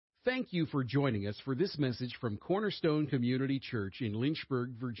Thank you for joining us for this message from Cornerstone Community Church in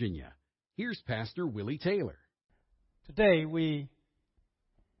Lynchburg, Virginia. Here's Pastor Willie Taylor. Today we're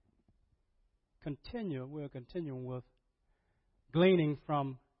continuing with gleaning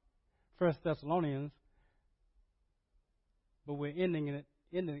from 1 Thessalonians, but we're ending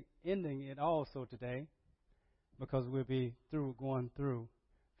it also today because we'll be going through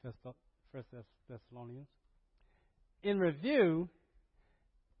 1 Thessalonians. In review,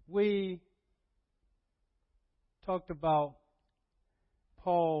 we talked about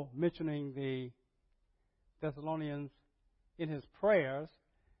Paul mentioning the Thessalonians in his prayers.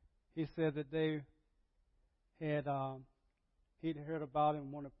 He said that they he'd heard about and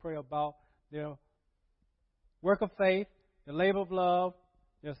wanted to pray about their work of faith, the labor of love,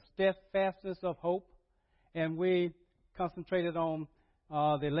 their steadfastness of hope, and we concentrated on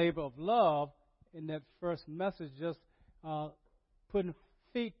the labor of love in that first message, just putting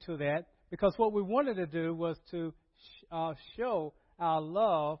feet to that, because what we wanted to do was to show our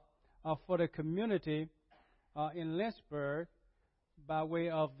love for the community in Lynchburg by way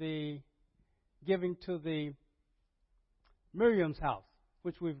of the giving to the Miriam's house,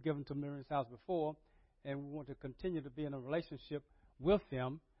 which we've given to Miriam's house before, and we want to continue to be in a relationship with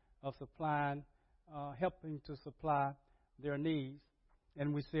them of supplying, helping to supply their needs.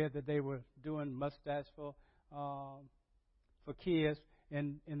 And we said that they were doing mustache for kids,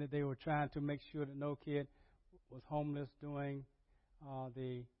 and that they were trying to make sure that no kid was homeless during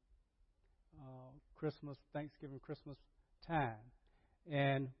the Thanksgiving, Christmas time.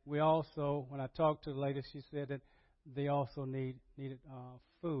 And we also, when I talked to the lady, she said that they also needed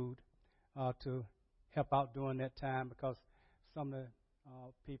food to help out during that time, because some of the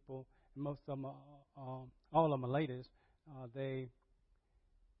people, most of them, all of them are ladies, they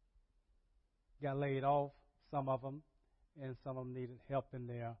got laid off, some of them, and some of them needed help in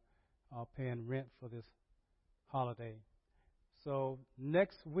their paying rent for this holiday. So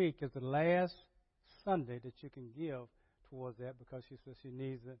next week is the last Sunday that you can give towards that, because she says she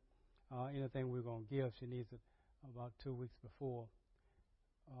needs it. Anything we're going to give, she needs it about 2 weeks before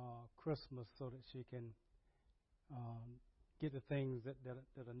Christmas, so that she can get the things that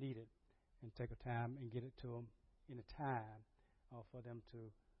are needed and take her time and get it to them in a time for them to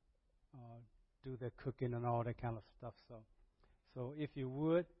do their cooking and all that kind of stuff. So if you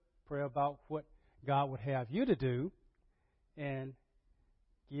would, pray about what God would have you to do and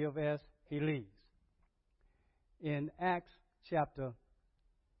give as He leads. In Acts chapter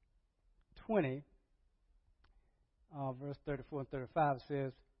 20, verse 34 and 35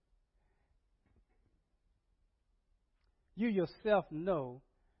 says, "You yourself know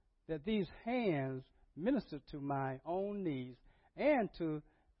that these hands ministered to my own needs and to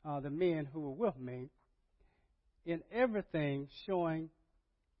the men who were with me, in everything showing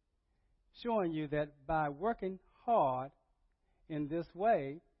you that by working hard in this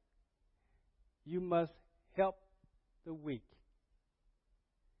way, you must help the weak."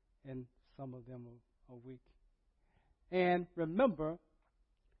 And some of them are weak. "And remember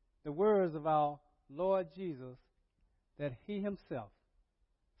the words of our Lord Jesus, that He Himself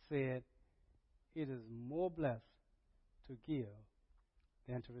said, 'It is more blessed to give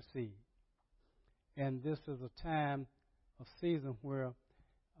than to receive.'" And this is a time of season where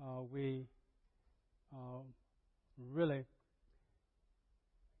we really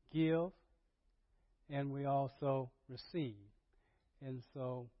give and we also receive. And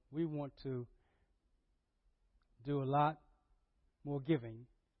so we want to do a lot more giving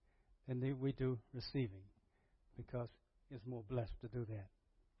than we do receiving, because it's more blessed to do that.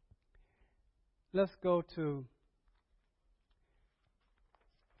 Let's go to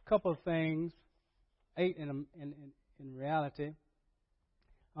a couple of things, 8 in reality,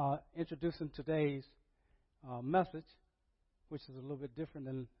 introducing today's message, which is a little bit different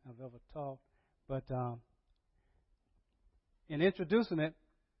than I've ever taught. But in introducing it,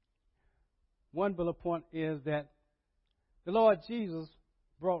 one bullet point is that the Lord Jesus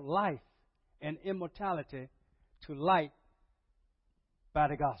brought life and immortality to light by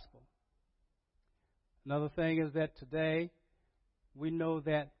the gospel. Another thing is that today we know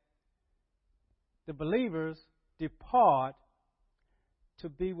that the believers depart to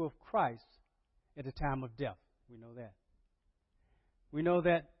be with Christ at the time of death. We know that. We know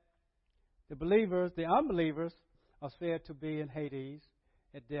that the unbelievers are said to be in Hades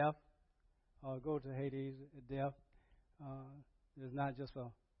at death, or go to Hades at death. There's not just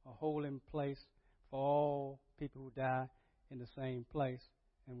a holding place for all people who die in the same place,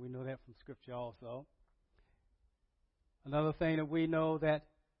 and we know that from Scripture also. Another thing that we know, that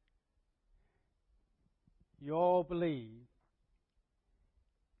you all believe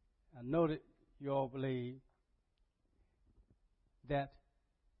I know that you all believe that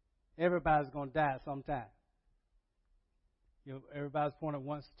everybody's going to die sometime. Everybody's appointed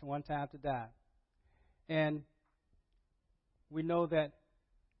one time to die. And we know that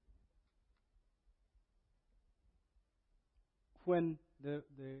when the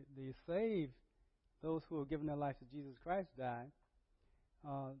saved, those who are giving their life to Jesus Christ, die,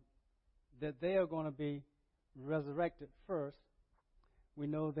 that they are going to be resurrected first. We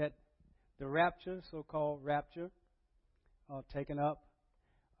know that the rapture, so-called rapture, taken up,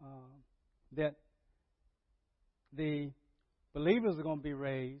 that the believers are going to be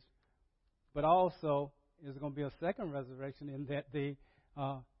raised, but also there's going to be a second resurrection in that the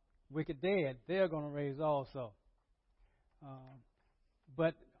wicked dead, they're going to raise also.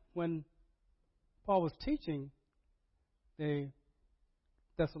 But when Paul was teaching the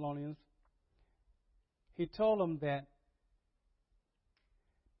Thessalonians, he told them that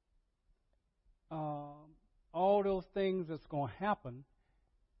all those things that's going to happen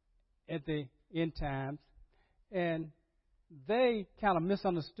at the end times, and they kind of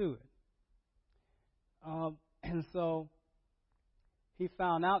misunderstood. And so he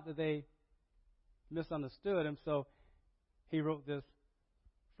found out that they misunderstood him, so he wrote this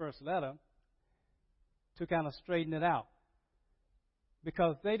first letter to kind of straighten it out,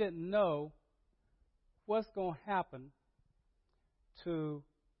 because they didn't know what's going to happen to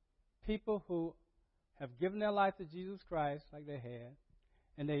people who have given their life to Jesus Christ like they had,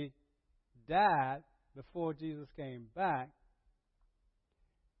 and they died before Jesus came back.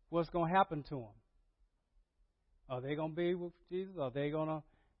 What's going to happen to them? Are they going to be with Jesus? Are they going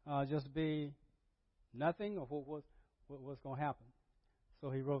to just be nothing? Or what's going to happen?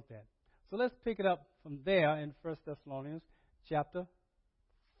 So he wrote that. So let's pick it up from there in 1 Thessalonians chapter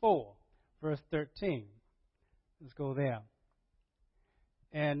 4, verse 13. Let's go there.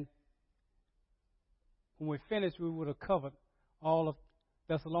 And when we finish, we would have covered all of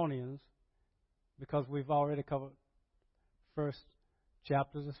Thessalonians, because we've already covered first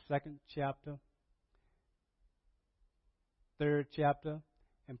chapter, the second chapter, third chapter,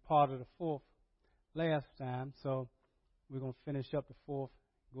 and part of the fourth last time. So we're going to finish up the fourth,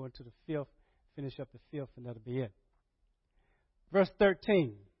 go into the fifth, finish up the fifth, and that'll be it. Verse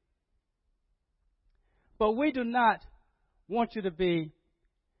 13. But we do not want you to be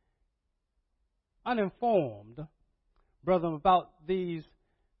uninformed, brethren, about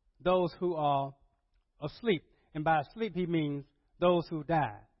those who are asleep. And by asleep, he means those who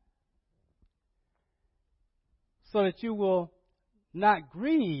died. So that you will not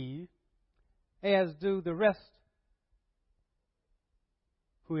grieve as do the rest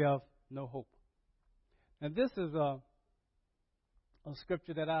who have no hope. Now, this is a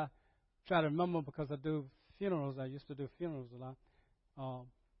scripture that I try to remember because I do funerals. I used to do funerals a lot,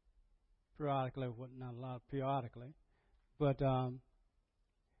 periodically, well, not a lot, periodically. But,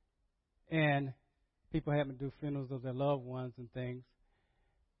 and people have to do funerals of their loved ones and things.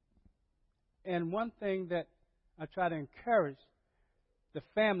 And one thing that I try to encourage the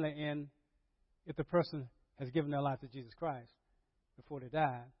family in, if the person has given their life to Jesus Christ before they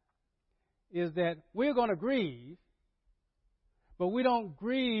die, is that we're going to grieve, but we don't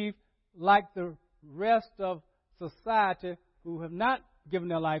grieve like the rest of society who have not given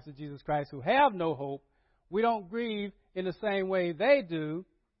their life to Jesus Christ, who have no hope. We don't grieve in the same way they do,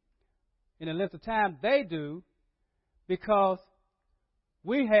 in the length of time they do, because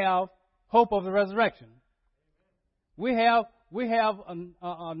we have hope of the resurrection. We have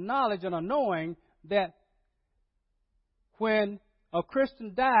a knowledge and a knowing that when a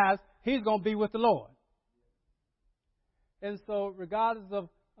Christian dies, he's going to be with the Lord. And so regardless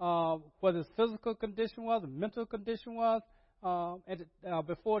of whether his physical condition was, or mental condition was,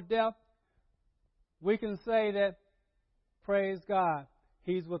 before death, we can say that, praise God,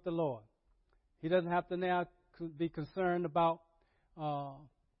 he's with the Lord. He doesn't have to now be concerned about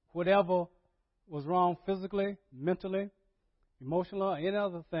whatever was wrong physically, mentally, emotionally, or any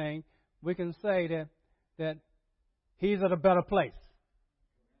other thing. We can say that he's at a better place.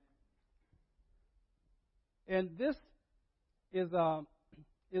 And this is a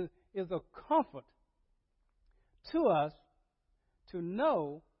comfort to us to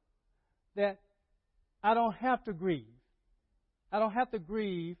know that I don't have to grieve. I don't have to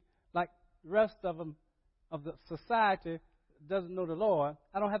grieve like the rest of them, of the society doesn't know the Lord.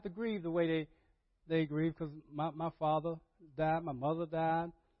 I don't have to grieve the way they grieve, because my father died, my mother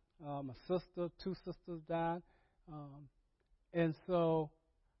died, my sister, 2 sisters died. And so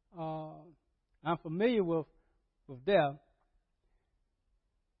I'm familiar with death,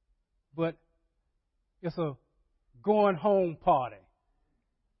 but it's a going home party.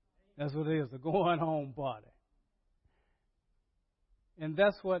 That's what it is, a going home party. And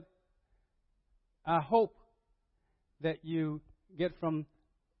that's what I hope that you get from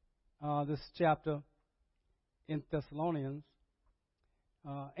this chapter in Thessalonians,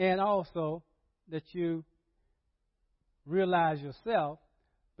 and also that you realize yourself,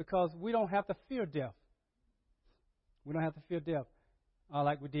 because we don't have to fear death. We don't have to fear death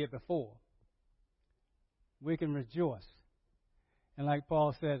like we did before. We can rejoice. And like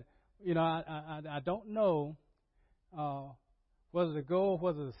Paul said, I don't know whether to go or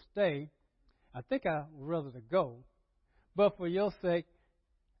whether to stay. I think I would rather to go. But for your sake,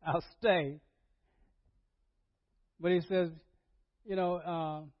 I'll stay. But he says,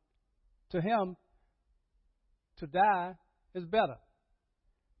 to him, to die is better,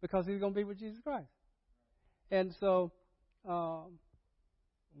 because he's going to be with Jesus Christ. And so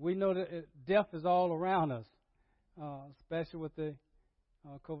we know that death is all around us, especially with the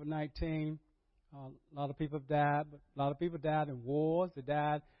COVID-19. A lot of people have died, but a lot of people died in wars. They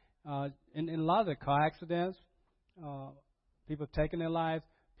died in a lot of the car accidents. People taking their lives.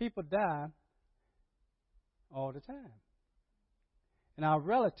 People die all the time. And our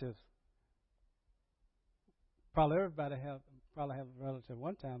relatives, probably everybody have a relative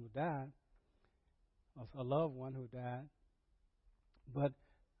one time who died, a loved one who died. But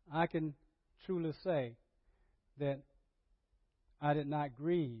I can truly say that I did not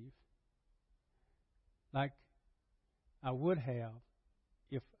grieve like I would have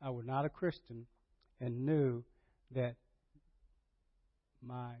if I were not a Christian and knew that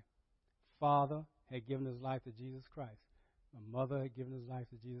my father had given his life to Jesus Christ. My mother had given his life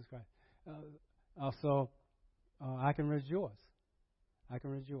to Jesus Christ. So I can rejoice. I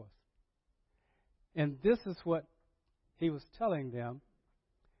can rejoice. And this is what he was telling them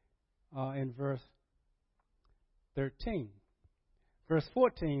in verse 13. Verse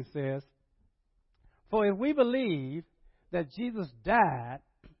 14 says, "For if we believe that Jesus died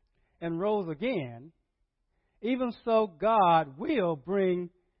and rose again, even so God will bring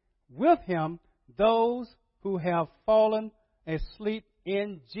with him those who have fallen asleep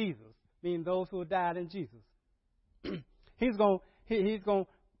in Jesus," meaning those who have died in Jesus. He's going to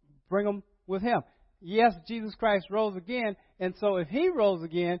bring them with him. Yes, Jesus Christ rose again, and so if he rose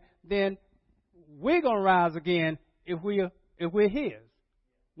again, then we're going to rise again if we're his.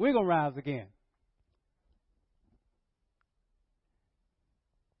 We're going to rise again.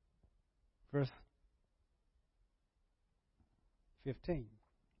 Verse 15.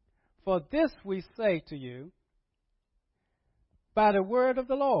 "For this we say to you by the word of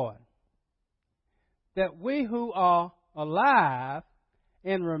the Lord, that we who are alive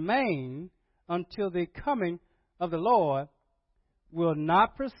and remain until the coming of the Lord will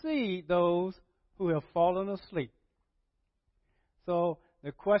not precede those who have fallen asleep." So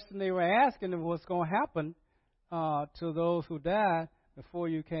the question they were asking was what's going to happen to those who died before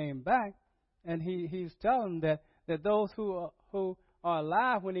you came back. And he's telling them that those who are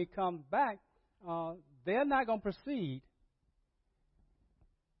alive when he comes back, they're not going to precede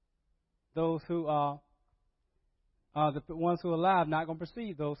those who are the ones who are alive, not going to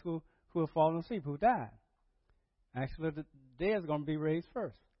precede those who have fallen asleep, who died. Actually, the dead is going to be raised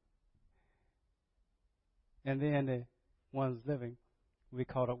first. And then the ones living will be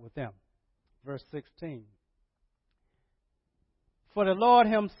caught up with them. Verse 16. "For the Lord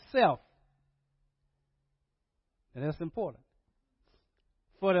himself," and that's important,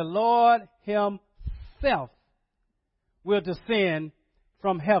 "for the Lord himself will descend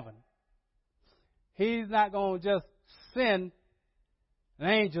from heaven." He's not going to just send an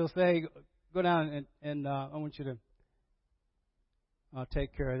angel, say, "Go down and I want you to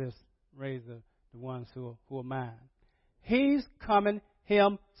take care of this, raise the ones who are mine." He's coming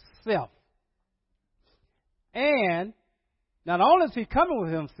himself. And not only is he coming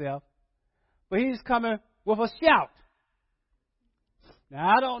with himself, but he's coming with a shout.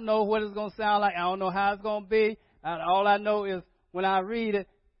 Now, I don't know what it's going to sound like. I don't know how it's going to be. All I know is when I read it,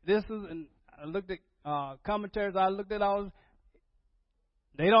 and I looked at commentaries, I looked at all.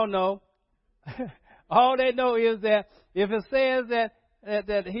 They don't know. All they know is that if it says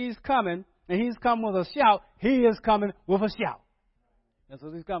that he's coming, and he's coming with a shout, he is coming with a shout. That's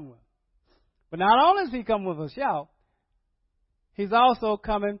what he's coming with. But not only is he coming with a shout, he's also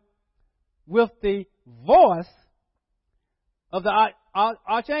coming with the voice of the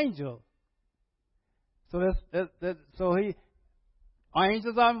archangel. So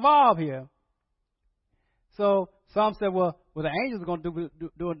angels are involved here. So some said, well, the angels are going to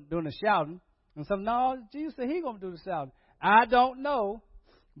doing the shouting, and some, no, Jesus said he's going to do the shouting. I don't know,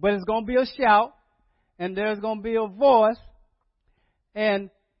 but it's going to be a shout, and there's going to be a voice, and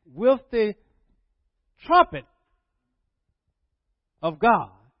with the trumpet of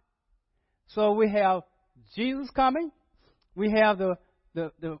God. So we have Jesus coming. We have the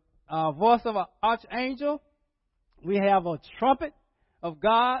voice of an archangel. We have a trumpet of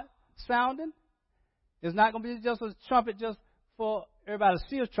God sounding. It's not going to be just a trumpet just for everybody to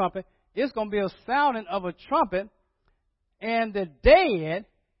see a trumpet. It's going to be a sounding of a trumpet, and the dead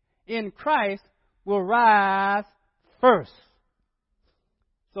in Christ will rise first.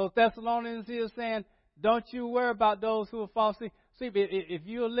 So Thessalonians here is saying, don't you worry about those who will fall asleep. See, if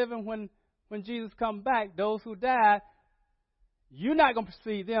you're living when Jesus comes back, those who died, you're not going to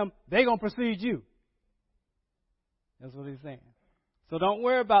precede them. They're going to precede you. That's what he's saying. So don't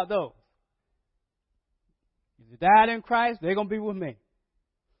worry about those. If you died in Christ, they're going to be with me.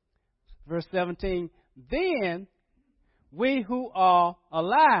 Verse 17, then we who are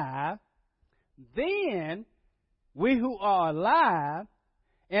alive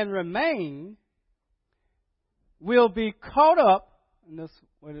and remain will be caught up, and this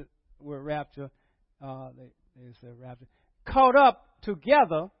word rapture, they say rapture, caught up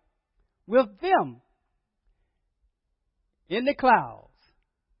together with them in the clouds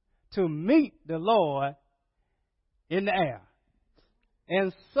to meet the Lord in the air.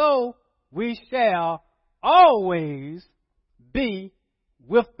 And so we shall always be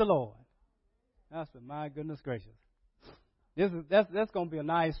with the Lord. I said, my goodness gracious. That's going to be a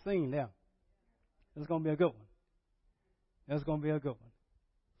nice scene there. It's going to be a good one. That's going to be a good one.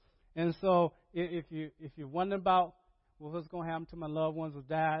 And so if you're wondering about what's going to happen to my loved ones who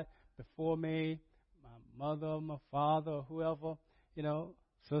died before me, my mother, my father, or whoever,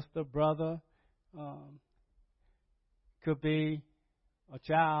 sister, brother, could be a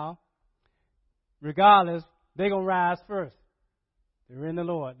child. Regardless, they're going to rise first. They're in the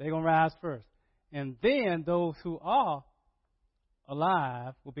Lord. They're going to rise first. And then those who are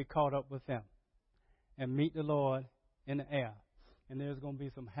alive will be caught up with them and meet the Lord in the air. And there's going to be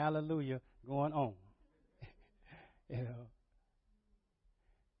some hallelujah going on.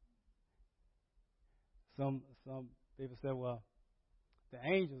 Some people say, well, the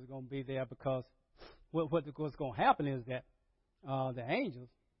angels are going to be there because what's going to happen is that the angels,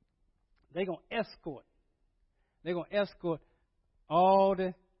 they're going to escort. They're going to escort all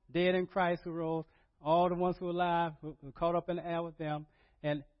the dead in Christ who rose, all the ones who are alive, who are caught up in the air with them.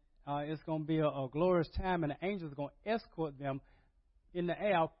 And it's going to be a glorious time, and the angels are going to escort them in the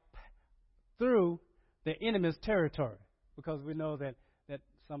air through the enemy's territory. Because we know that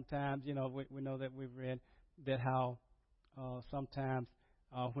sometimes, we know that we've read that how sometimes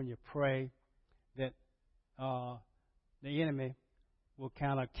when you pray that the enemy will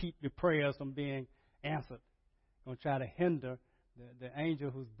kind of keep your prayers from being answered. Going to try to hinder the angel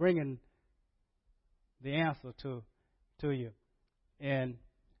who's bringing the answer to you. And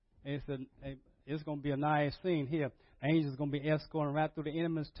it's going to be a nice scene here. The angel's going to be escorting right through the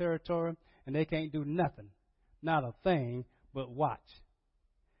enemy's territory, and they can't do nothing, not a thing, but watch.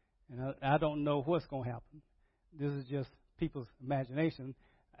 And I don't know what's going to happen. This is just people's imagination.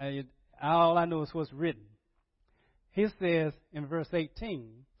 All I know is what's written. He says in verse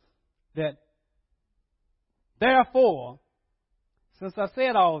 18 that, therefore, since I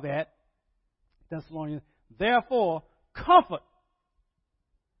said all that, Thessalonians, therefore, comfort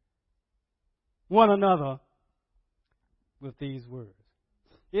one another with these words.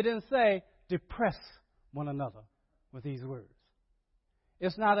 It didn't say depress one another with these words.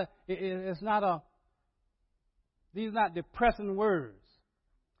 These are not depressing words.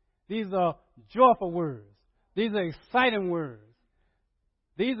 These are joyful words. These are exciting words.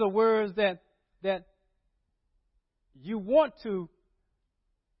 These are words that you want to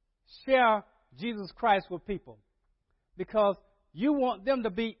share Jesus Christ with people, because you want them to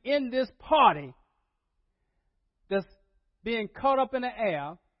be in this party that's being caught up in the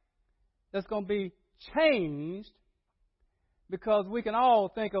air, that's going to be changed, because we can all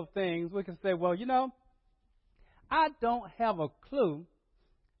think of things. We can say, well, I don't have a clue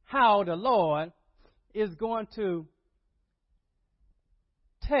how the Lord is going to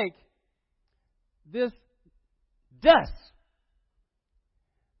take this dust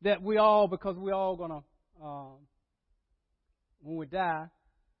that because we all going to, when we die,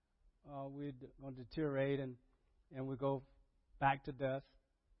 we're going to deteriorate and we go back to dust.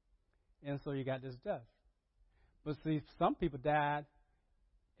 And so you got this dust. But see, some people died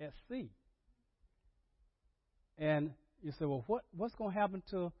at sea. And you say, well, what's going to happen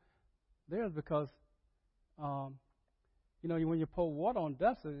to theirs? Because, when you pour water on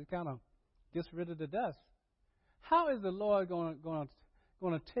dust, it kind of gets rid of the dust. How is the Lord going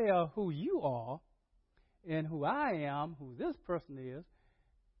to tell who you are and who I am, who this person is,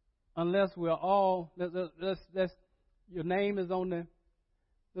 unless we're all, let's your name is on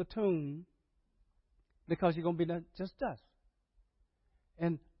the tomb, because you're going to be just dust.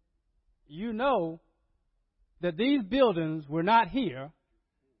 And you know that these buildings were not here.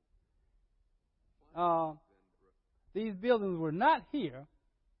 These buildings were not here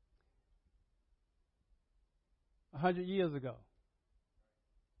 100 years ago.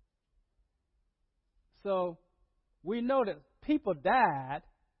 So we know that people died.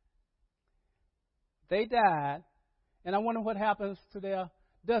 They died. And I wonder what happens to their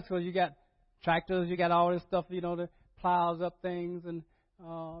dust, because you got tractors, you got all this stuff, that plows up things. And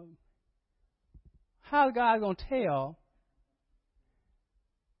how's God going to tell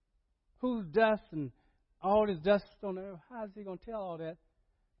whose dust and all this dust on the earth? How is he going to tell all that?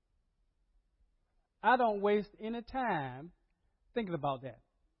 I don't waste any time thinking about that.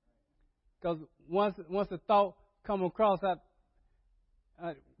 Because once the thought come across,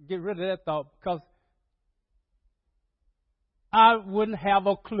 I get rid of that thought, because I wouldn't have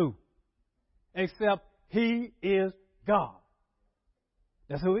a clue, except He is God.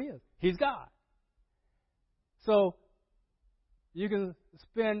 That's who He is. He's God. So you can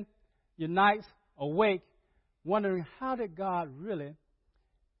spend your nights awake wondering, how did God really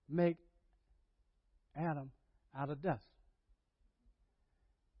make Adam out of dust?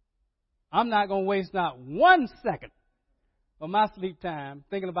 I'm not going to waste not 1 second of my sleep time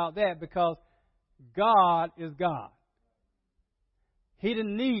thinking about that, because God is God. He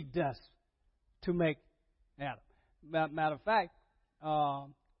didn't need dust to make Adam. Matter of fact,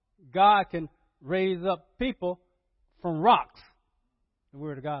 God can raise up people from rocks, the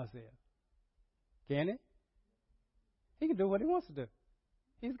Word of God says. Can He? He can do what He wants to do.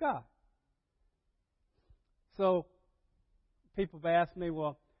 He's God. So people have asked me,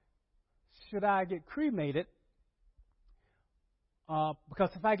 well, should I get cremated? Because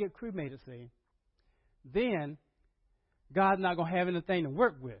if I get cremated, see, then God's not going to have anything to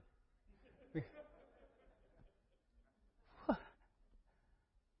work with.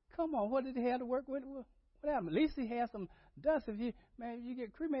 Come on, what did He have to work with? What happened? At least He had some dust. If you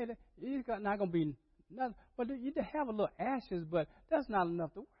get cremated, you're not going to be nothing. Well, you have a little ashes, but that's not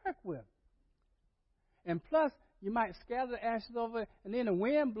enough to work with. And plus, you might scatter the ashes over, and then the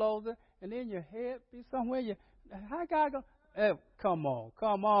wind blows it, and then your head be somewhere. How God go? Come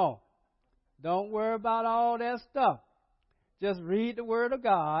on. Don't worry about all that stuff. Just read the Word of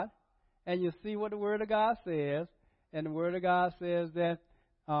God, and you see what the Word of God says. And the Word of God says that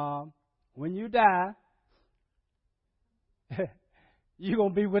when you die, you're going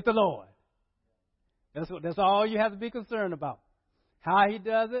to be with the Lord. That's all you have to be concerned about. How He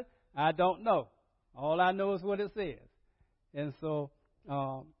does it, I don't know. All I know is what it says. And so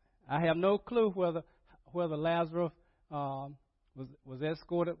I have no clue whether Lazarus was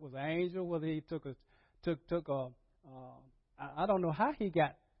escorted, was an angel, whether he took I don't know how he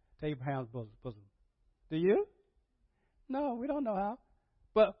got to Abraham's bosom. Do you? No, we don't know how.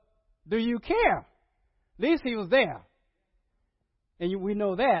 But do you care? At least he was there. And we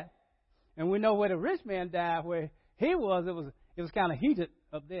know that. And we know where the rich man died, where he was, it was kind of heated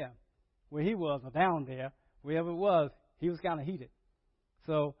up there. Where he was, or down there, wherever it was, he was kind of heated.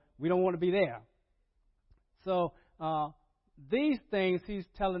 So we don't want to be there. So these things he's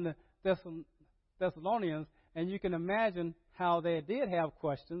telling the Thessalonians, and you can imagine how they did have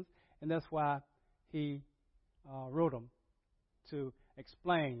questions, and that's why he wrote them, to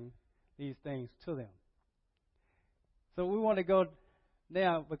explain these things to them. So we want to go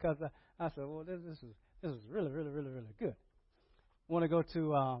now, because I said, well, this is really, really, really, really good. I want to go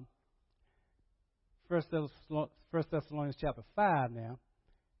to 1 Thessalonians chapter 5 now.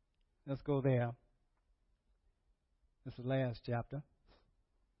 Let's go there. This is the last chapter.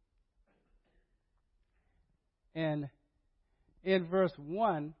 And in verse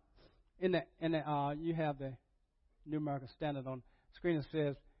 1, you have the New American Standard on the screen. It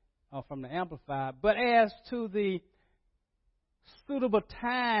says, from the Amplified, but as to the suitable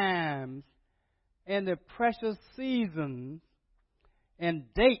times and the precious seasons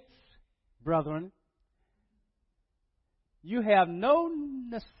and dates, brethren, you have no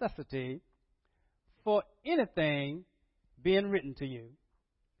necessity for anything being written to you.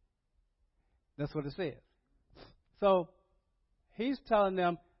 That's what it says. So he's telling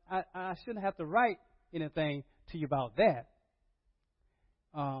them, I shouldn't have to write anything to you about that.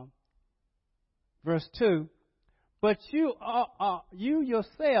 Verse 2, but you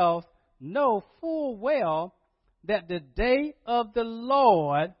yourselves know full well that the day of the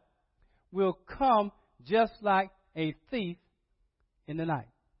Lord will come just like a thief in the night.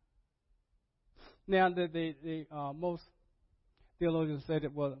 Now, the most theologians say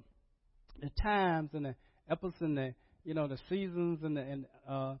that, well, the times and the epochs and the the seasons and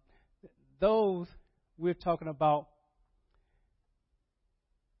those we're talking about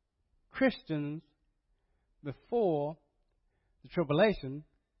Christians before the tribulation,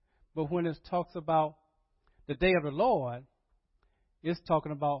 but when it talks about the day of the Lord, it's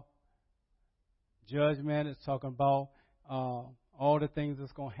talking about judgment. It's talking about all the things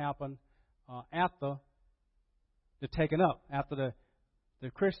that's going to happen after the taken up, after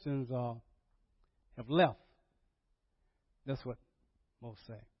the Christians have left. That's what most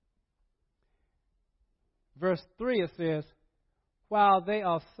say. Verse 3, it says, while they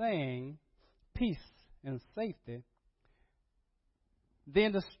are saying peace and safety,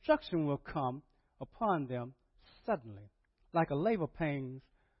 then destruction will come upon them suddenly, like a labor pains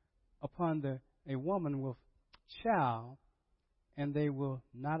upon a woman with child, and they will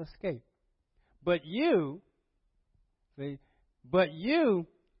not escape. But you,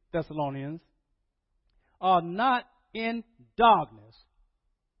 Thessalonians, are not in darkness.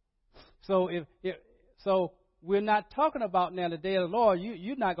 So so we're not talking about now the day of the Lord.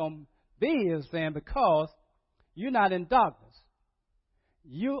 You're not going to be here, saying, because you're not in darkness.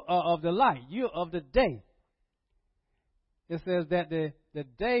 You are of the light. You're of the day. It says that the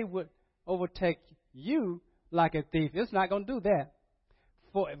day would overtake you like a thief. It's not going to do that.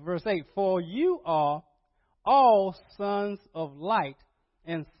 Verse 8, for you are all sons of light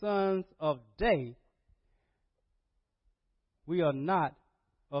and sons of day. We are not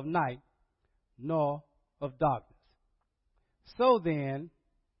of night nor of darkness. So then,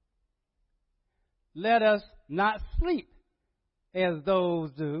 let us not sleep as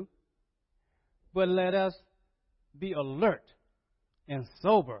those do, but let us be alert and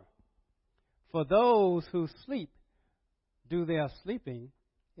sober. For those who sleep do their sleeping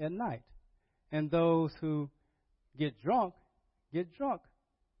at night, and those who get drunk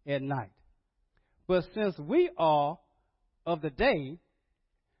at night. But since we are of the day,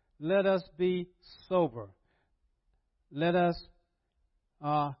 let us be sober. Let us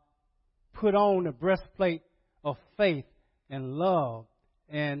put on the breastplate of faith and love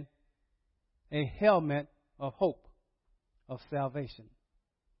and a helmet of hope of salvation.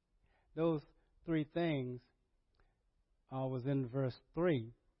 Those three things was in verse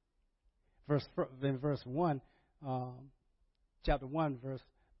 3. In verse 1, chapter 1, verse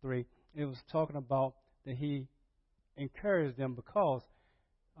 3, it was talking about that he encouraged them because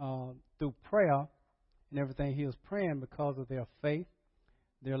through prayer and everything, he was praying because of their faith,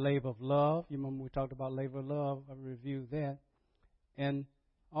 their labor of love. You remember we talked about labor of love. I reviewed that. And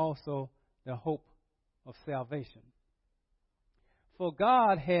also the hope of salvation. For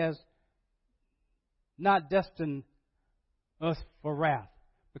God has not destined us for wrath,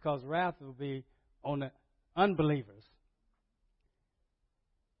 because wrath will be on the unbelievers.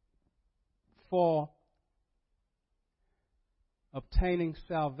 For obtaining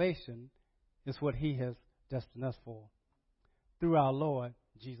salvation is what he has destined us for through our Lord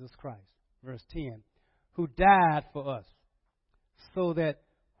Jesus Christ. Verse 10, who died for us, so that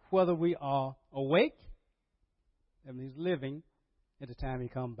whether we are awake, that means living at the time he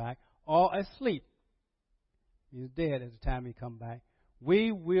come back, or asleep, he's dead at the time he come back,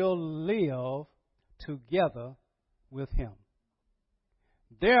 we will live together with him.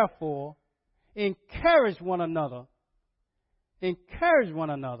 Therefore, encourage one another, and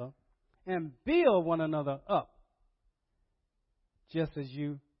build one another up, just as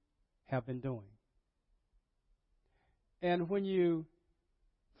you have been doing. And when you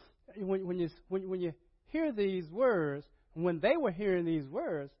hear these words, when they were hearing these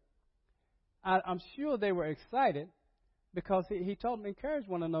words, I'm sure they were excited, because he told them to encourage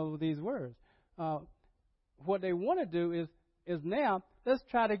one another with these words. What they want to do is now, let's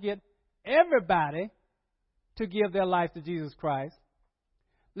try to get everybody to give their life to Jesus Christ.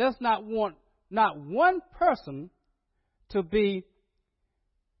 Let's not want not one person to be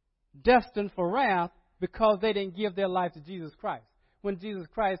destined for wrath because they didn't give their life to Jesus Christ. When Jesus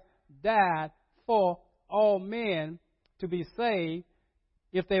Christ died for all men to be saved,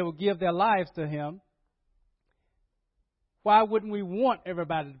 if they will give their lives to him, why wouldn't we want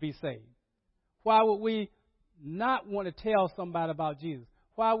everybody to be saved? Why would we not want to tell somebody about Jesus?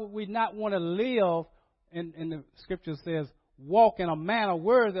 Why would we not want to live, and the scripture says, walk in a manner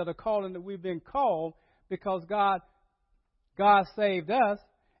worthy of the calling that we've been called? Because God saved us,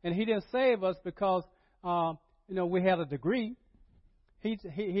 and he didn't save us because we had a degree. He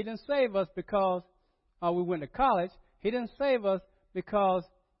didn't save us because we went to college. He didn't save us because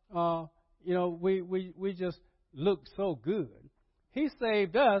we just looked so good. He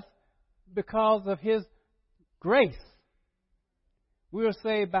saved us because of his grace. We are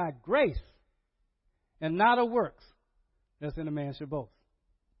saved by grace and not of works, lest any man should boast.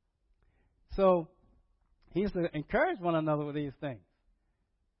 So he's to encourage one another with these things.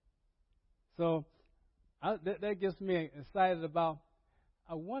 So that gets me excited about,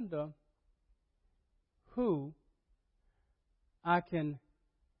 I wonder who I can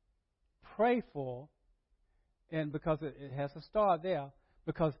pray for, and because it has to start there,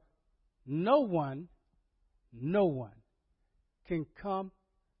 because no one can come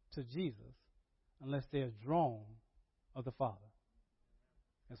to Jesus unless they are drawn of the Father.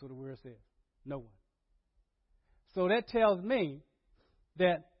 That's what the word says. No one. So that tells me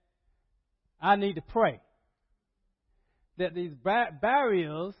that I need to pray. That these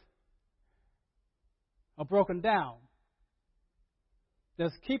barriers are broken down.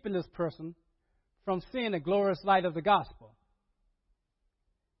 That's keeping this person from seeing the glorious light of the gospel.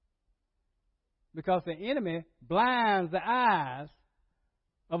 Because the enemy blinds the eyes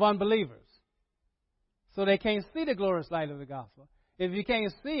of unbelievers, so they can't see the glorious light of the gospel. If you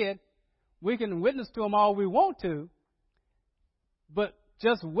can't see it, we can witness to them all we want to, but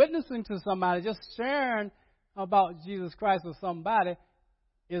just witnessing to somebody, just sharing about Jesus Christ with somebody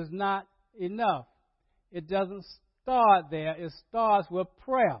is not enough. It doesn't start there. It starts with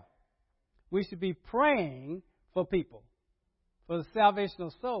prayer. We should be praying for people, for the salvation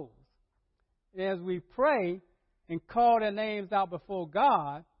of souls. As we pray and call their names out before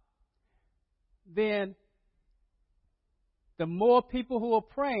God, then the more people who are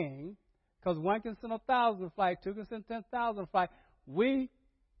praying, because one can send 1,000 flight, two can send 10,000 flight, we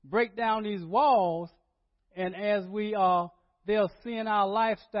break down these walls, and as they're seeing our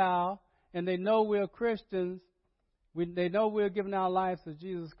lifestyle, and they know we're Christians, they know we're giving our lives to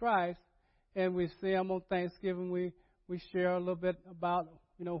Jesus Christ, and we see them on Thanksgiving. We share a little bit about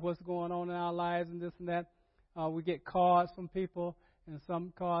what's going on in our lives and this and that. We get cards from people, and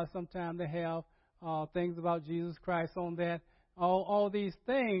some cards sometimes they have things about Jesus Christ on that. All these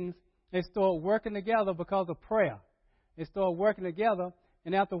things, they start working together because of prayer. They start working together,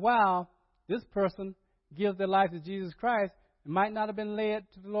 and after a while, this person gives their life to Jesus Christ. It might not have been led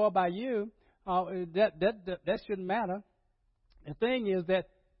to the Lord by you. That shouldn't matter. The thing is that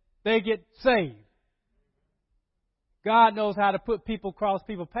they get saved. God knows how to put people across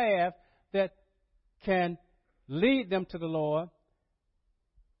people's path that can lead them to the Lord.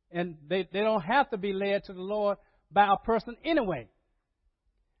 And they don't have to be led to the Lord by a person anyway.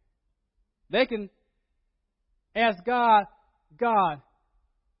 They can ask God,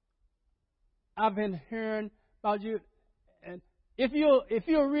 I've been hearing about you, and if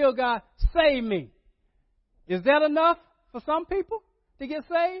you're a real God, save me. Is that enough for some people to get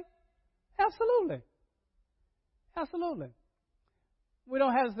saved? Absolutely. Absolutely. We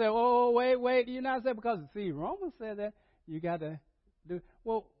don't have to say, oh, wait, you're not saved, because, see, Romans said that you got to do.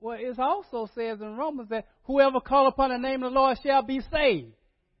 Well, it also says in Romans that whoever call upon the name of the Lord shall be saved.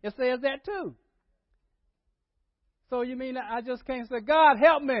 It says that too. So you mean I just can't say, God,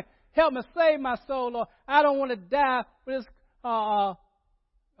 help me save my soul, Lord. I don't want to die with this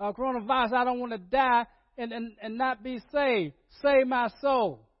coronavirus. I don't want to die and not be saved. Save my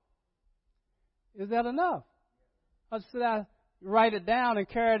soul. Is that enough? Or should I write it down and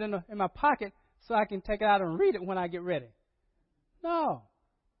carry it in my pocket so I can take it out and read it when I get ready? No.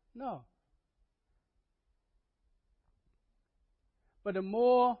 But the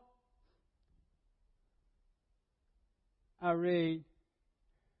more I read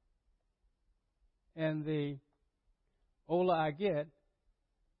and the older I get,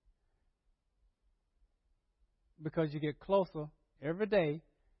 because you get closer every day,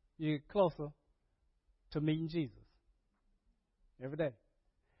 you get closer to meeting Jesus. Every day.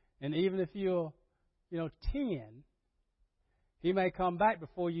 And even if you're, 10, he may come back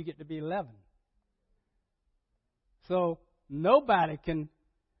before you get to be 11. So nobody can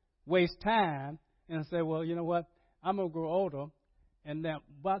waste time and say, well, you know what, I'm going to grow older, and then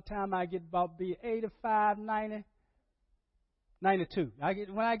by the time I get about be 85, 90, 92.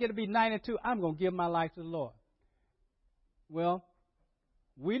 When I get to be 92, I'm going to give my life to the Lord. Well,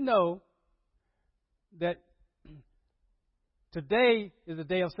 we know that today is the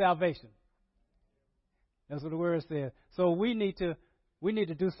day of salvation. That's what the word says. So we need to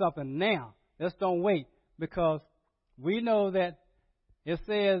do something now. Let's don't wait, because we know that it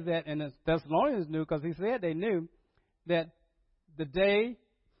says that, and the Thessalonians knew, because he said they knew, that the day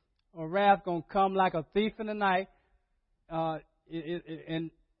of wrath going to come like a thief in the night,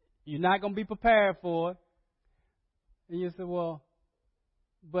 and you're not going to be prepared for it. And you say, well,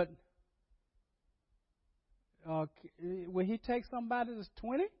 but will he take somebody that's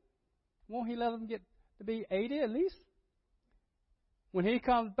 20? Won't he let them get to be 80 at least? when he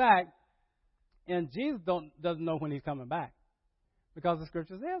comes back, and Jesus doesn't know when he's coming back because the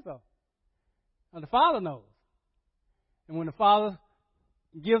Scripture says so. And the Father knows. And when the Father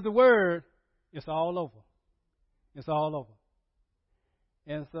gives the word, it's all over. It's all over.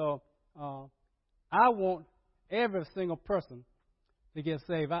 And so I want every single person to get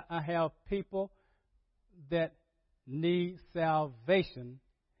saved. I have people that need salvation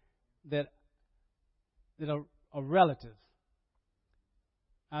that are relatives.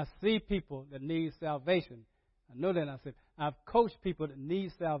 I see people that need salvation. I know that. I've coached people that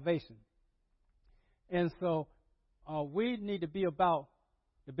need salvation. And so we need to be about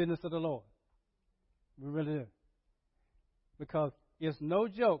the business of the Lord. We really do. Because it's no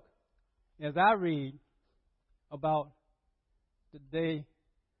joke, as I read about the day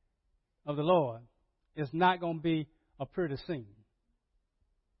of the Lord, it's not going to be a pretty scene.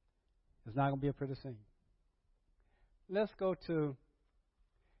 It's not going to be a pretty scene. Let's go to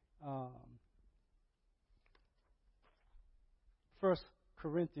 1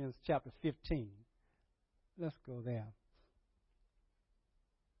 Corinthians chapter 15. Let's go there.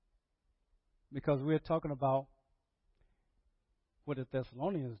 Because we're talking about what the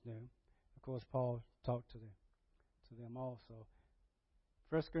Thessalonians knew. Of course, Paul talked to them also.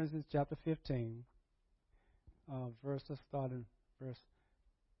 1 Corinthians chapter 15, let's start in verse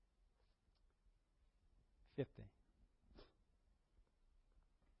 50.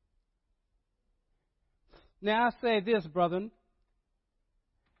 Now I say this, brethren,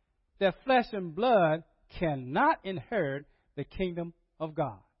 that flesh and blood cannot inherit the kingdom of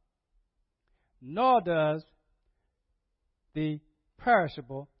God, nor does the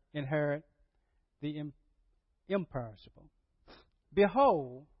perishable inherit the imperishable.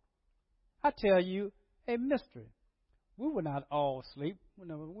 Behold, I tell you a mystery. We will not all sleep. We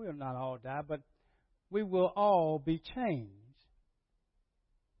will not all die, but we will all be changed.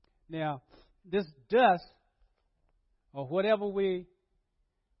 Now, this dust, or whatever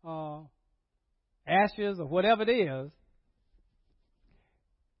ashes, or whatever it is,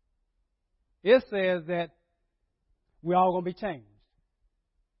 it says that we're all going to be changed.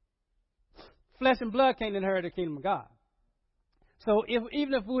 Flesh and blood can't inherit the kingdom of God. So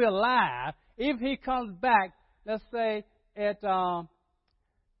even if we're alive, if he comes back, let's say at 11,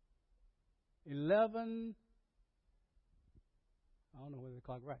 I don't know whether the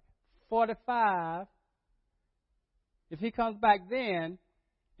clock right, 45, if he comes back then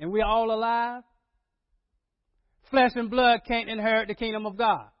and we're all alive, flesh and blood can't inherit the kingdom of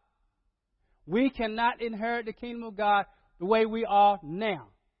God. We cannot inherit the kingdom of God the way we are now.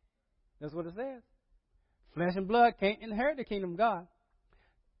 That's what it says. Flesh and blood can't inherit the kingdom of God.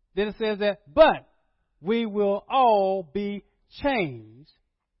 Then it says that, but we will all be changed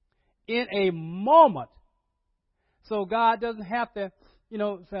in a moment. So God doesn't have to,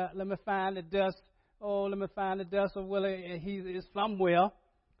 say, let me find the dust. Oh, let me find the dust of Willie. He is somewhere.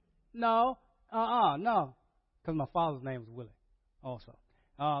 No, no. Because my father's name is Willie also.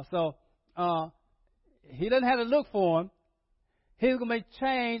 He doesn't have to look for him. He's going to be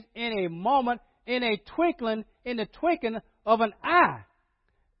changed in a moment, in a twinkling of an eye.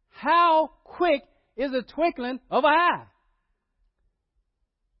 How quick is the twinkling of an eye?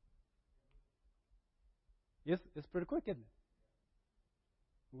 It's pretty quick, isn't it?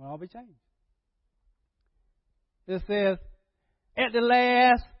 We'll all be changed. It says, at the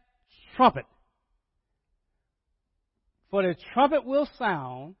last trumpet. For the trumpet will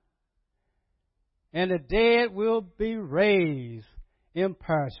sound, and the dead will be raised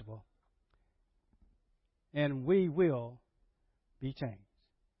imperishable, and we will be changed.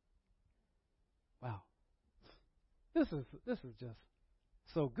 Wow. This is just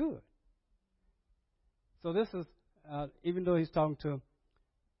so good. So this is, even though he's talking to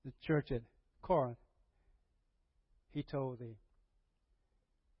the church at Corinth, he told the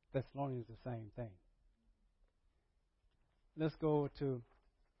Thessalonians the same thing. Let's go to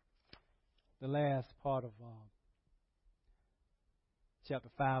the last part of chapter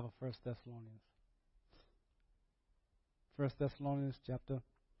 5 of 1 Thessalonians. 1 Thessalonians chapter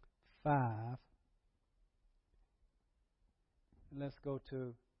 5. And let's go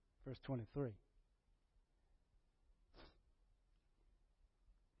to verse 23.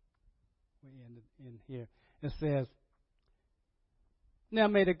 We end in here. It says, now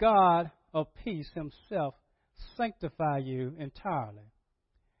may the God of peace himself sanctify you entirely,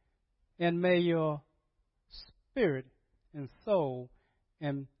 and may your spirit and soul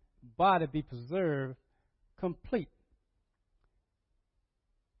and body be preserved complete,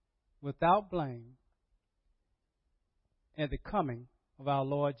 without blame, at the coming of our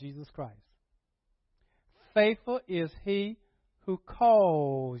Lord Jesus Christ. Faithful is he who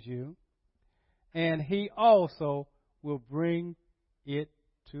calls you, and he also will bring it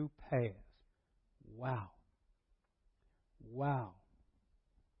to pass. Wow. Wow.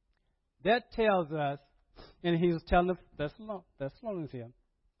 That tells us, and he was telling the Thessalonians here,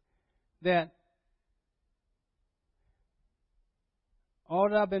 that all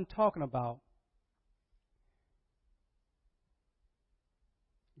that I've been talking about,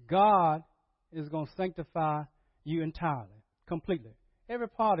 God is going to sanctify you entirely, completely. Every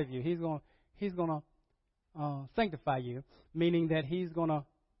part of you, He's going to sanctify you, meaning that He's going to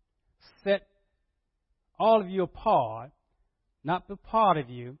set all of you apart, not the part of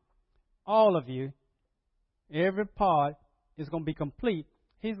you, all of you. Every part is going to be complete.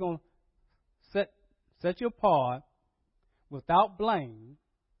 He's going to set you apart without blame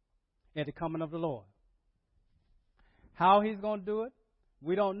at the coming of the Lord. How He's going to do it,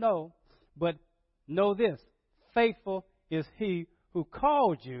 we don't know, but know this: faithful is He who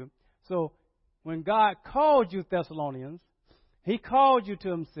called you. So when God called you, Thessalonians, He called you to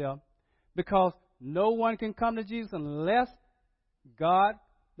Himself, because no one can come to Jesus unless God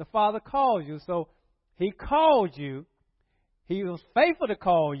the Father calls you. So He called you. He was faithful to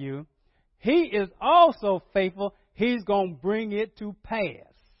call you. He is also faithful. He's going to bring it to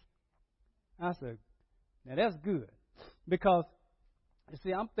pass. I said, now that's good. Because, you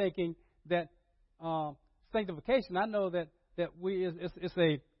see, I'm thinking that sanctification, I know that it's a,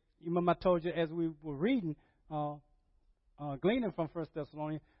 you remember I told you as we were reading, gleaning from 1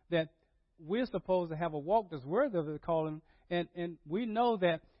 Thessalonians, that we're supposed to have a walk that's worthy of the calling. And we know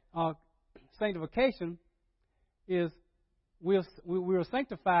that sanctification is, we were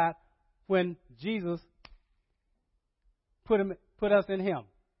sanctified when Jesus put us in Him.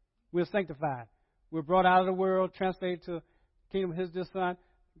 We're sanctified. We're brought out of the world, translated to the kingdom of His dear Son,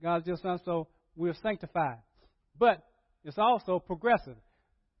 God's dear Son, so we're sanctified. But it's also progressive.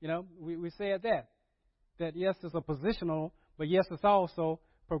 You know, we said that yes, it's a positional, but yes, it's also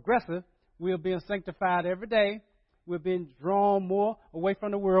progressive. We're being sanctified every day. We're being drawn more away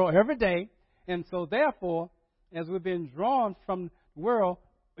from the world every day. And so therefore, as we're being drawn from the world,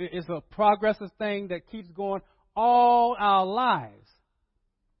 it's a progressive thing that keeps going all our lives.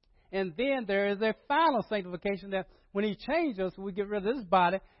 And then there is a final sanctification that when He changes us, we get rid of this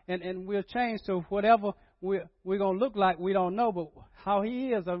body and we'll change to whatever we're going to look like. We don't know, but how He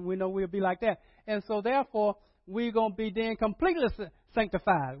is, we know we'll be like that. And so therefore, we're going to be then completely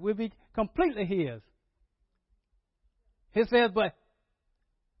sanctified. We'll be completely His. He says, but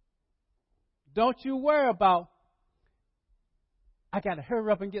don't you worry about, I got to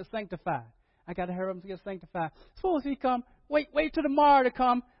hurry up and get sanctified. I got to hurry up and get sanctified. Suppose He come, wait till tomorrow to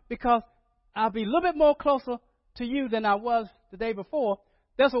come, because I'll be a little bit more closer to you than I was the day before.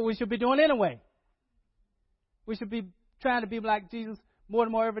 That's what we should be doing anyway. We should be trying to be like Jesus more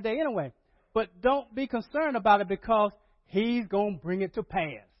and more every day anyway. But don't be concerned about it, because He's going to bring it to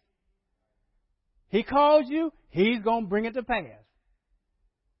pass. He called you, He's going to bring it to pass.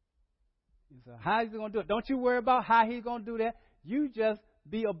 So how is He going to do it? Don't you worry about how He's going to do that. You just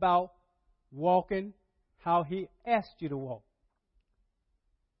be about walking how He asked you to walk.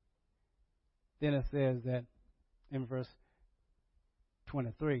 Then it says that in verse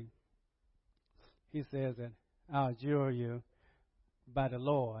 23, He says that I adjure you by the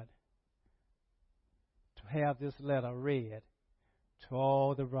Lord to have this letter read to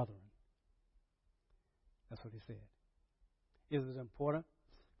all the brethren. That's what He said. Is it important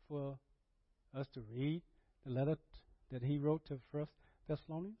for us to read the letter that He wrote to First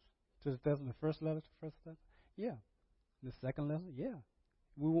Thessalonians? To the first letter to First Thessalonians? Yeah. The second letter? Yeah.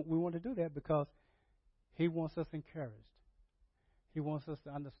 We want to do that because He wants us encouraged. He wants us to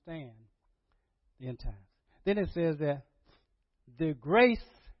understand the end times. Then it says that the grace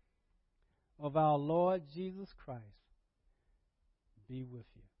of our Lord Jesus Christ be with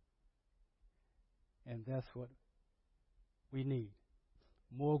you. And that's what we need.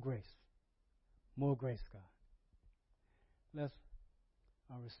 More grace. More grace, God. Let's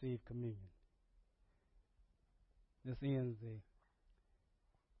receive communion. This ends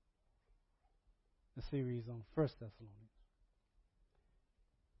the series on 1 Thessalonians.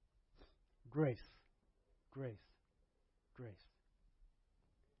 Grace. Grace. Grace.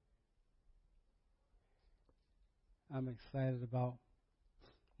 I'm excited about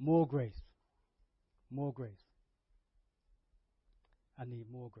more grace. More grace. I need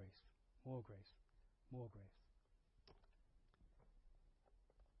more grace. More grace. More grace.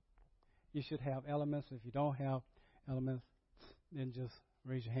 You should have elements. If you don't have elements, then just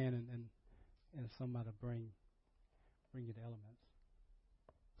raise your hand and somebody bring you the elements.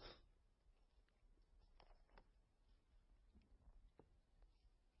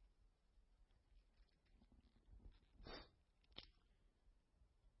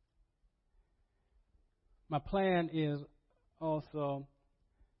 my plan is also,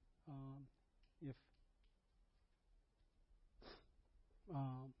 if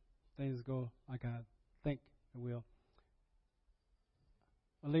things go like I think it will,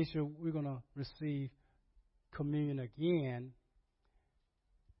 Alicia, we're going to receive communion again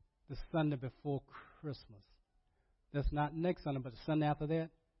the Sunday before Christmas. That's not next Sunday, but the Sunday after that,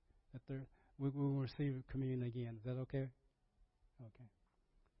 we will receive communion again. Is that okay? Okay.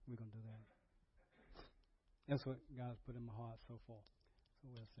 We're going to do that. That's what God's put in my heart so far. So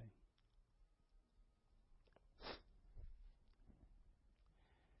we'll see.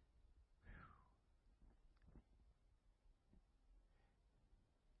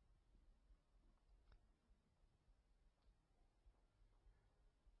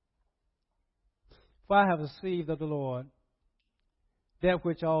 For I have received of the Lord that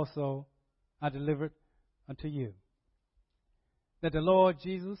which also I delivered unto you, that the Lord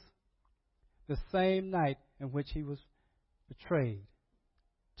Jesus, the same night in which he was betrayed,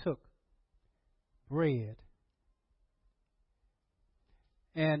 took bread,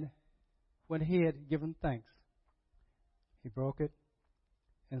 and when he had given thanks, he broke it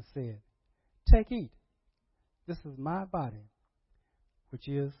and said, "Take, eat. This is my body, which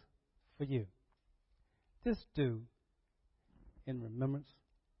is for you. This do in remembrance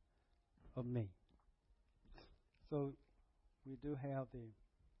of me." So we do have the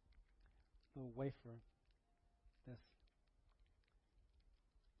little wafer that's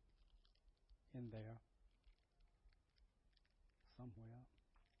in there somewhere.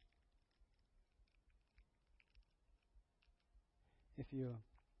 If you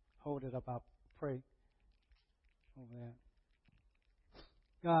hold it up, I'll pray over that.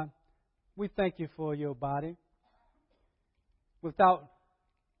 God, we thank you for your body. Without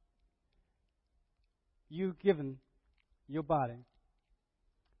you giving your body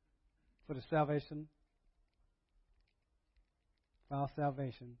for the salvation, for our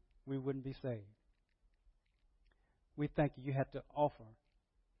salvation, we wouldn't be saved. We thank you. You had to offer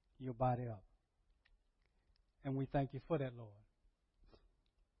your body up. And we thank you for that, Lord.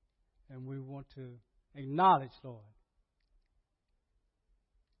 And we want to acknowledge, Lord,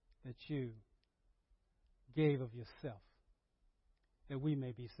 that you gave of yourself that we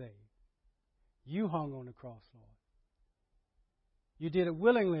may be saved. You hung on the cross, Lord. You did it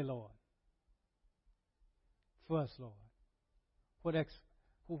willingly, Lord, for us, Lord.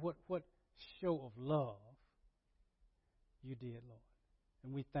 What show of love you did, Lord.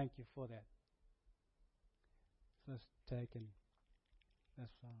 And we thank you for that. So let's take and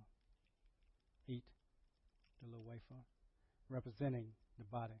let's eat the little wafer representing the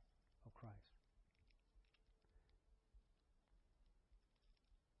body of Christ.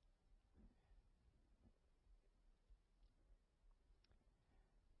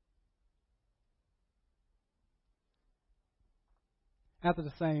 After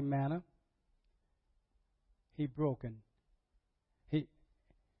the same manner, he took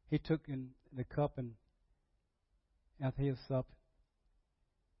in the cup, and after he had supped,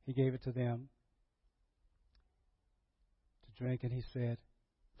 he gave it to them to drink, and he said,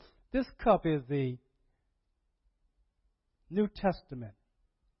 "This cup is the New Testament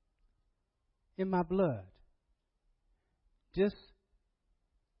in my blood. Just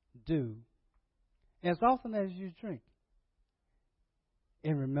do as often as you drink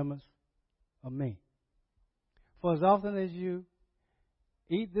in remembrance of me. For as often as you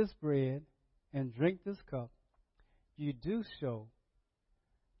eat this bread and drink this cup, you do show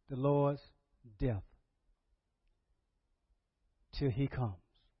the Lord's death till he comes."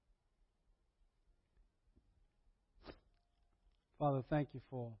 Father, thank you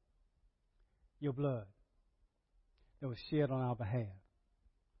for your blood that was shed on our behalf.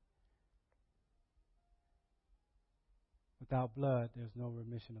 Without blood, there's no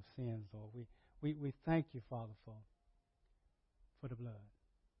remission of sins, Lord. We thank you, Father, for the blood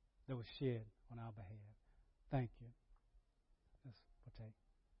that was shed on our behalf. Thank you. Let's partake.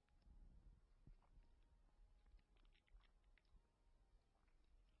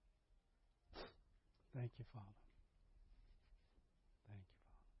 Thank you, Father. Thank you,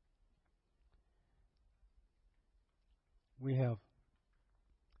 Father. We have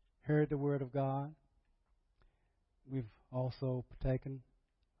heard the word of God. We've also partaken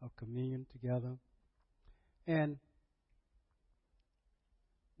of communion together. And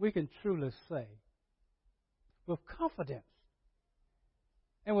we can truly say with confidence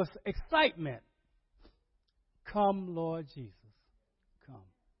and with excitement, "Come, Lord Jesus, come."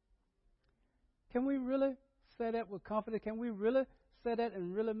 Can we really say that with confidence? Can we really say that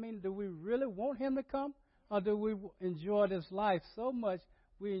and really mean it? Do we really want him to come? Or do we enjoy this life so much,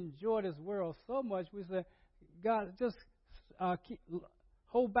 we enjoy this world so much, we say, God, just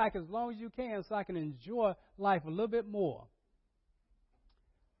hold back as long as you can so I can enjoy life a little bit more.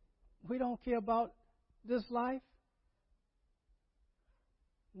 We don't care about this life.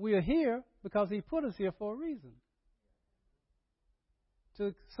 We are here because He put us here for a reason.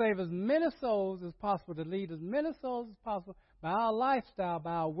 To save as many souls as possible, to lead as many souls as possible by our lifestyle,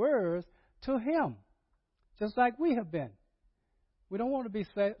 by our words, to Him. Just like we have been. We don't want to be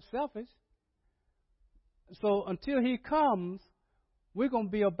selfish. So until He comes, we're going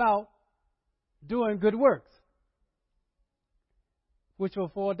to be about doing good works, which were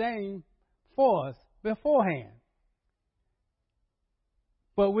foreordained for us beforehand.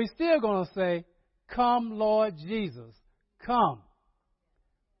 But we're still going to say, "Come, Lord Jesus, come."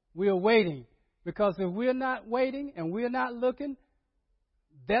 We are waiting, because if we're not waiting and we're not looking,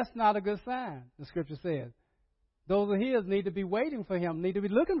 that's not a good sign, the Scripture says. Those of His need to be waiting for Him, need to be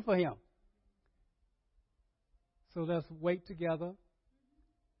looking for Him. So let's wait together,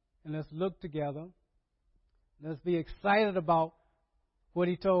 and let's look together. Let's be excited about what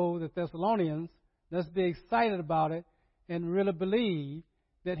He told the Thessalonians. Let's be excited about it and really believe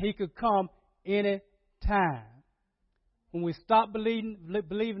that He could come any time. When we stop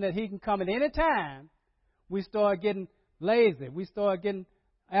believing that He can come at any time, we start getting lazy. We start getting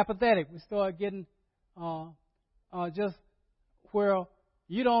apathetic. We start getting just where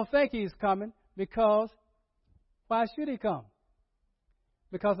you don't think He's coming, because why should He come?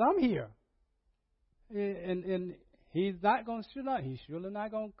 Because I'm here. And He's not going to, He's surely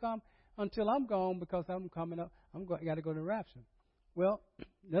not going to come until I'm gone, because I'm coming up. Got to go to the rapture. Well,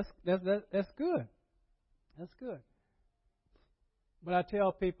 that's good. That's good. But I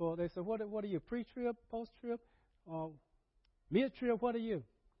tell people, they say, what are you, pre-trib, post-trib, or mid-trib? What are you?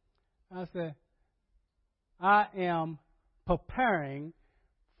 I say, I am preparing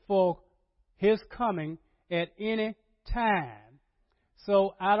for His coming at any time.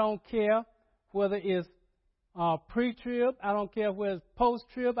 So I don't care whether it's pre-trib, I don't care whether it's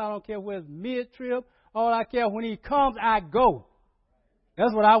post-trib, I don't care whether it's mid-trib. All I care, when He comes, I go.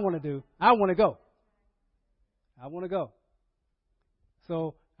 That's what I want to do. I want to go. I want to go.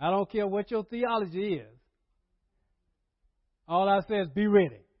 So I don't care what your theology is. All I say is be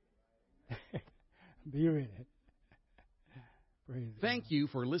ready. Be ready. Praise Thank you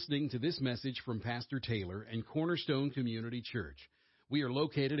for listening to this message from Pastor Taylor and Cornerstone Community Church. We are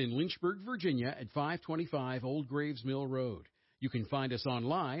located in Lynchburg, Virginia at 525 Old Graves Mill Road. You can find us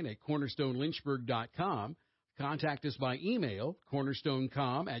online at cornerstonelynchburg.com. Contact us by email,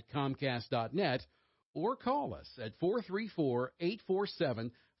 cornerstonecom@comcast.net, or call us at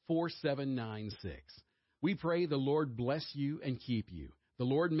 434-847-4796. We pray the Lord bless you and keep you. The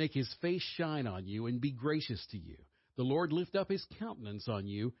Lord make His face shine on you and be gracious to you. The Lord lift up His countenance on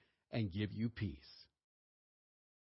you and give you peace.